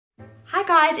Hi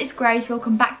guys, it's Grace.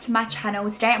 Welcome back to my channel.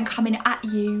 Today I'm coming at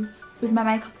you with my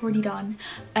makeup already done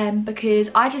because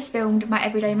I just filmed my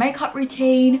everyday makeup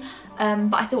routine,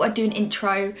 but I thought I'd do an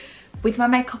intro with my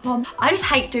makeup on. I just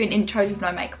hate doing intros with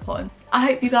no makeup on. I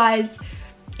hope you guys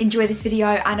enjoy this video,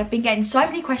 and I've been getting so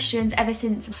many questions ever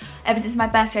since my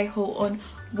birthday haul on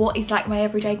what is like my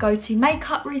everyday go-to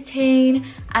makeup routine,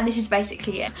 and this is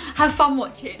basically it. Have fun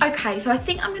watching. Okay, so I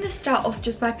think I'm gonna start off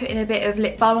just by putting a bit of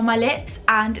lip balm on my lips,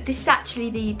 and this is actually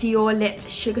the Dior Lip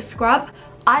Sugar Scrub.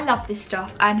 I love this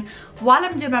stuff, and while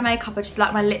I'm doing my makeup I just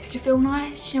like my lips to feel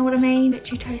nice, you know what I mean?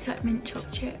 Literally tastes like mint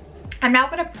chocolate. I'm now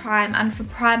gonna prime, and for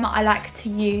primer I like to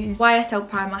use YSL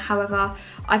primer. However,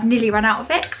 I've nearly run out of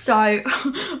it, so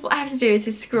what I have to do is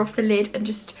just screw off the lid and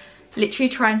just literally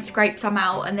try and scrape some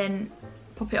out and then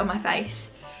pop it on my face.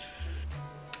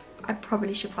 I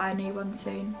probably should buy a new one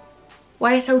soon.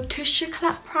 YSL Touche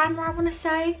Éclat primer, I want to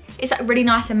say. It's like really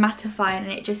nice and mattifying,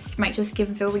 and it just makes your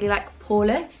skin feel really like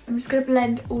poreless. I'm just going to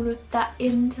blend all of that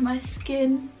into my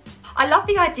skin. I love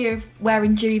the idea of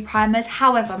wearing dewy primers,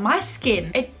 however my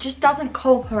skin, it just doesn't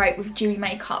cooperate with dewy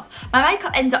makeup. My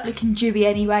makeup ends up looking dewy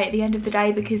anyway at the end of the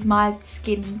day because my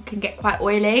skin can get quite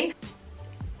oily.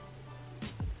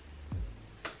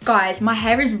 Guys, my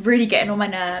hair is really getting on my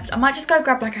nerves. I might just go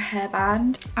grab like a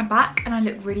hairband. I'm back and I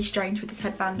look really strange with this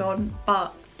headband on,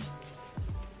 but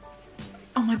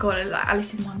oh my god, I look like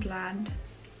Alice in Wonderland.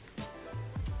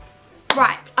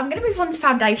 Right, I'm going to move on to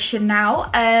foundation now.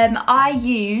 I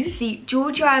use the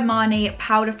Giorgio Armani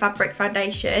Powder Fabric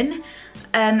Foundation.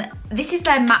 This is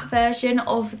their matte version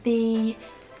of the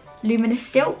Luminous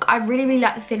Silk. I really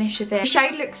like the finish of it. The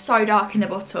shade looks so dark in the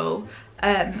bottle.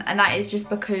 And that is just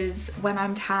because when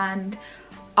I'm tanned,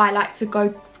 I like to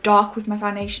go dark with my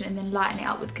foundation and then lighten it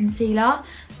up with concealer.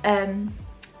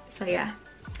 So yeah.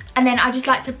 And then I just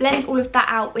like to blend all of that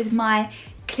out with my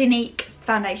Clinique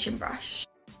foundation brush.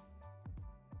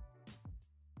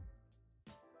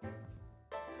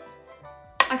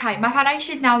 Okay, my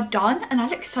foundation is now done and I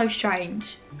look so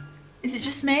strange. Is it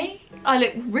just me? I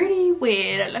look really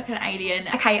weird, I look like an alien.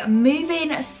 Okay, I'm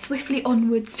moving swiftly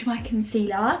onwards to my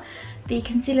concealer. The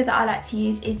concealer that I like to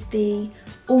use is the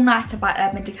All Nighter by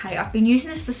Urban Decay. I've been using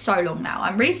this for so long now.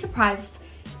 I'm really surprised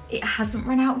it hasn't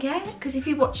run out yet, because if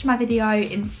you watched my video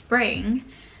in spring,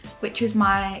 which was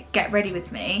my Get Ready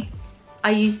With Me,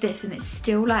 I used this and it's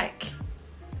still like,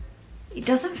 it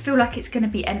doesn't feel like it's going to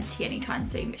be empty anytime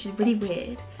soon, which is really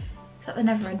weird. It's like the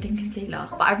never-ending concealer.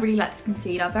 But I really like this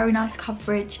concealer. Very nice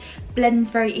coverage,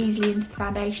 blends very easily into the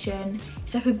foundation.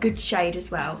 It's like a good shade as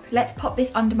well. Let's pop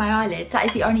this under my eyelids. That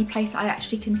is the only place I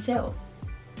actually conceal.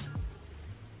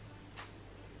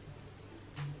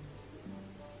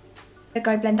 I'll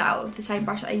go blend that out with the same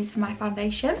brush that I use for my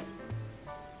foundation.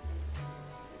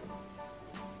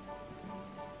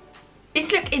 This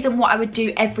look isn't what I would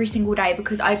do every single day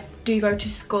because I do go to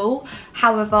school.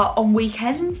 However, on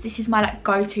weekends, this is my like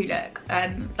go-to look.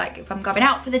 Like if I'm going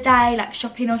out for the day, like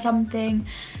shopping or something,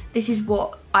 this is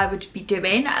what I would be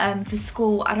doing. For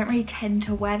school, I don't really tend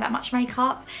to wear that much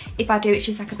makeup. If I do, it's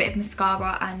just like a bit of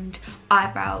mascara and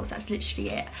eyebrows. That's literally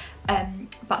it.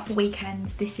 But for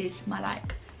weekends, this is my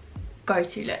like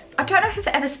go-to look. I don't know if I've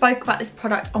ever spoke about this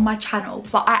product on my channel,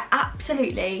 but I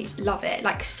absolutely love it,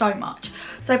 like so much.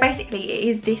 So basically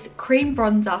it is this cream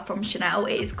bronzer from Chanel.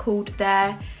 It is called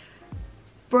their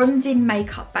bronzing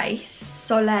makeup base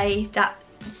Soleil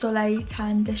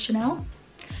Tan de Chanel.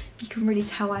 You can really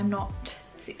tell I'm not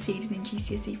succeeding in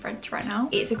GCSE French right now.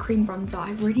 It's a cream bronzer.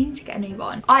 I really need to get a new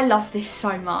one. I love this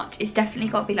so much. It's definitely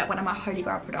got to be like one of my holy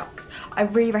grail products. I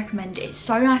really recommend it. It's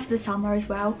so nice for the summer as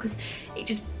well because it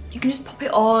just, you can just pop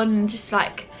it on and just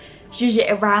like zhuzh it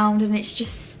around, and it's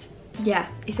just, yeah,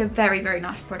 it's a very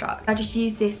nice product. I just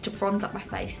use this to bronze up my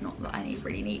face, not that I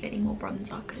really need any more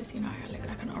bronzer because, you know, I look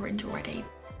like an orange already.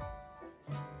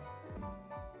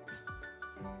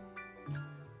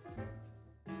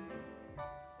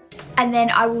 And then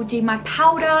I will do my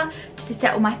powder just to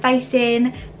settle my face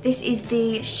in. This is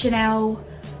the Chanel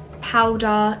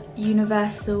Powder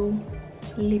Universal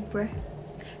Libre.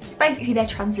 Basically their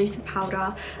translucent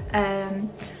powder, and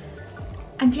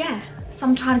yeah,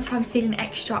 sometimes if I'm feeling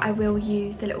extra I will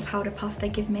use the little powder puff they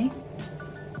give me.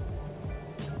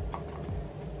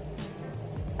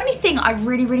 Only thing I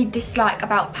really dislike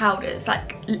about powders,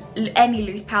 like any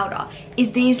loose powder,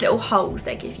 is these little holes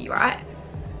they give you, right?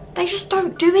 They just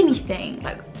don't do anything.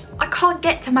 Like, I can't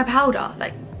get to my powder.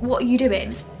 Like, what are you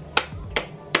doing?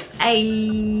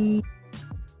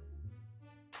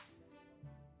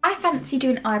 I fancy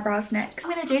doing eyebrows next.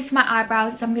 What I'm going to do for my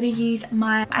eyebrows is I'm going to use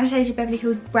my Anastasia Beverly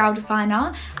Hills Brow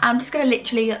Definer. And I'm just going to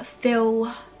literally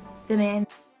fill them in.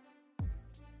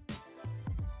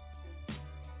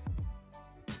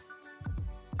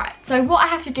 So what I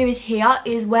have to do is here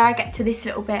is where I get to this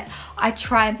little bit, I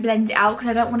try and blend it out because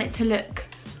I don't want it to look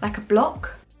like a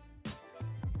block.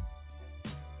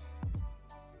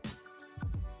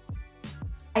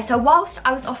 So whilst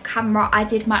I was off camera, I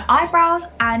did my eyebrows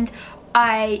and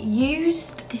I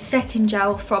used the setting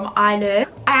gel from iLook.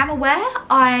 I am aware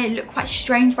I look quite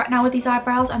strange right now with these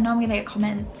eyebrows. I know I'm gonna get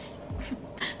comments.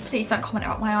 Please don't comment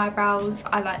about my eyebrows.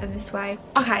 I like them this way.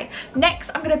 Okay,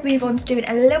 next I'm gonna move on to doing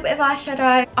a little bit of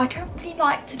eyeshadow. I don't really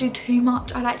like to do too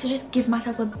much. I like to just give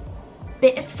myself a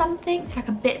bit of something, so like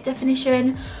a bit of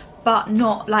definition, but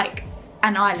not like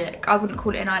an eye look. I wouldn't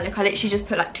call it an eye look. I literally just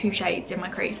put like 2 shades in my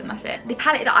crease and that's it. The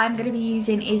palette that I'm going to be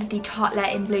using is the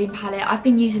Tartelette in Bloom palette. I've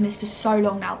been using this for so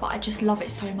long now, but I just love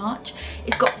it so much.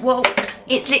 It's got, well,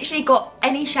 it's literally got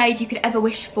any shade you could ever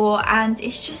wish for, and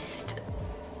it's just,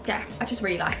 yeah, I just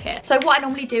really like it. So what I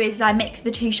normally do is I mix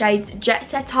the 2 shades Jet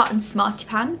Setter and Smarty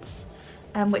Pants,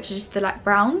 which are just the like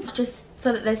browns, just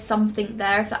so that there's something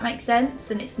there, if that makes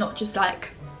sense, and it's not just like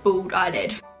bald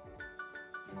eyelid.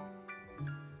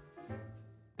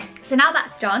 So now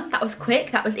that's done, that was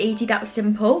quick, that was easy, that was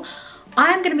simple.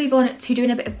 I am going to move on to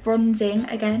doing a bit of bronzing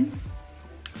again.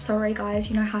 Sorry guys,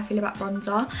 you know how I feel about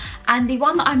bronzer. And the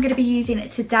one that I'm going to be using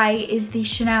today is the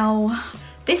Chanel.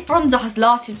 This bronzer has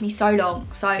lasted me so long,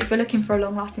 so if you're looking for a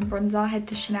long lasting bronzer, head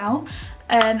to Chanel.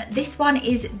 This one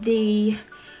is the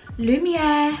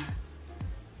Lumiere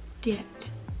Diet.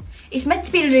 It's meant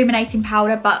to be an illuminating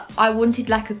powder, but I wanted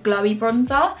like a glowy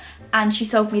bronzer, and she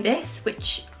sold me this,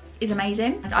 which is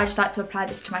amazing. And I just like to apply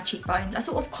this to my cheekbones. I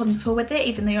sort of contour with it,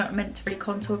 even though you're not meant to really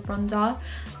contour with bronzer.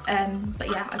 But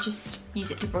yeah, I just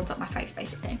use it to bronze up my face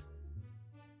basically.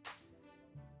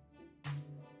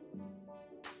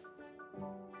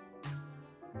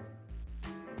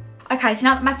 Okay, so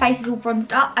now that my face is all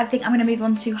bronzed up, I think I'm going to move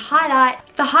on to highlight.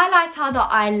 The highlighter that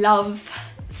I love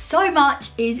so much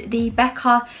is the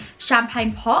Becca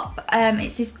Champagne Pop.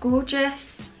 It's this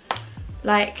gorgeous,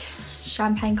 like,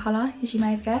 champagne colour, as you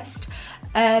may have guessed.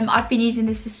 I've been using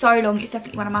this for so long. It's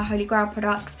definitely one of my holy grail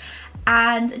products,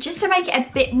 and just to make it a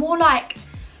bit more like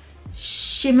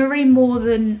shimmery more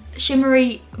than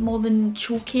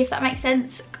chalky, if that makes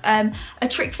sense. A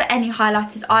trick for any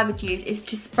highlighters I would use is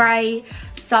to spray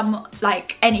some,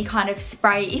 like any kind of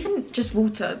spray, even just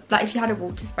water. Like if you had a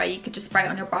water spray, you could just spray it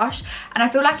on your brush, and I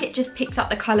feel like it just picks up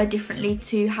the colour differently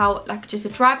to how like just a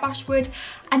dry brush would.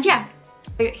 And yeah,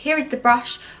 so here is the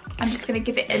brush. I'm just going to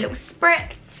give it a little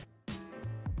spritz.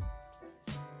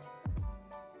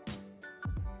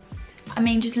 I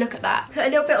mean, just look at that. Put a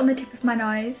little bit on the tip of my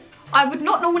nose. I would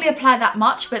not normally apply that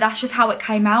much, but that's just how it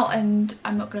came out, and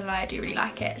I'm not gonna lie, I do really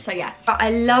like it. So yeah, but I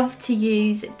love to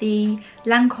use the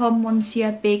Lancome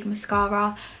Monsieur Big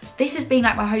Mascara. This has been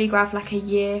like my holy grail for like a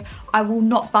year. I will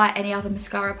not buy any other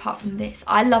mascara apart from this.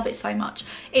 I love it so much.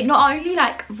 It not only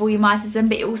like volumizes them,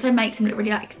 but it also makes them look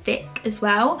really like thick as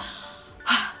well.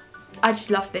 I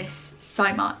just love this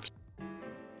so much.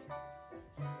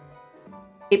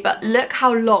 But look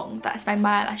how long that's made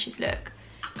my eyelashes look.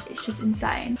 It's just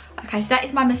insane. Okay, so that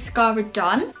is my mascara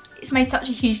done. It's made such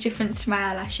a huge difference to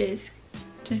my eyelashes. I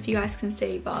don't know if you guys can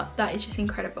see, but that is just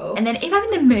incredible. And then if I'm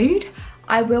in the mood,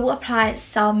 I will apply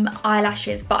some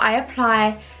eyelashes, but I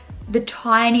apply the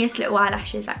tiniest little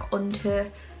eyelashes like onto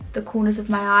the corners of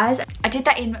my eyes. I did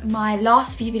that in my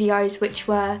last few videos, which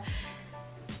were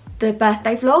the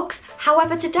birthday vlogs.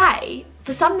 However, today,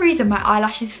 for some reason, my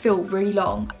eyelashes feel really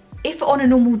long. If on a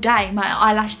normal day my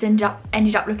eyelashes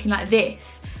ended up looking like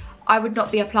this, I would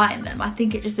not be applying them. I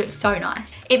think it just looks so nice.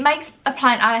 It makes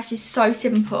applying eyelashes so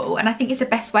simple, and I think it's the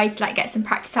best way to like get some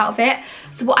practice out of it.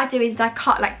 So what I do is I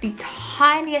cut like the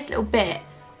tiniest little bit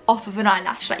off of an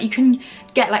eyelash. Like you can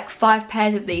get like 5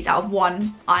 pairs of these out of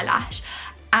one eyelash,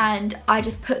 and I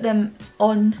just put them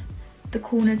on the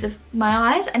corners of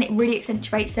my eyes, and it really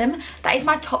accentuates them. That is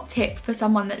my top tip for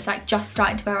someone that's like just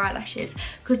starting to wear eyelashes,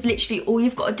 because literally all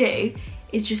you've got to do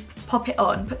is just pop it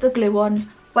on, put the glue on,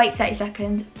 wait 30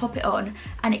 seconds, pop it on,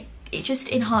 and it just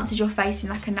enhances your face in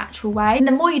like a natural way. And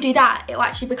the more you do that, it will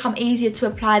actually become easier to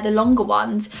apply the longer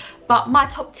ones. But my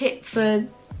top tip for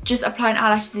just applying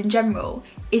eyelashes in general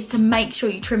is to make sure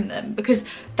you trim them, because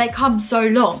they come so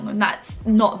long and that's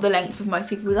not the length of most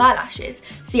people's eyelashes.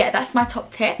 So yeah, that's my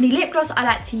top tip. The lip gloss I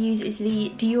like to use is the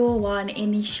Dior one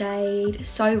in the shade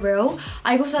So Real.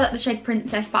 I also like the shade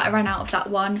Princess, but I ran out of that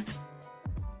one.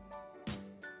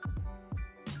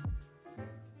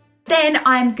 Then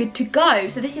I'm good to go.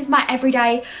 So this is my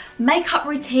everyday makeup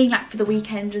routine, like for the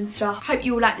weekend and stuff. Hope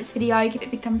you all like this video. Give it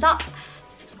a big thumbs up.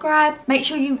 Subscribe. Make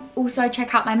sure you also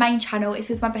check out my main channel. It's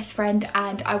with my best friend,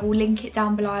 and I will link it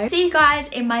down below. See you guys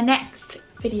in my next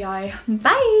video.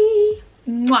 Bye.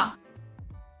 Mwah.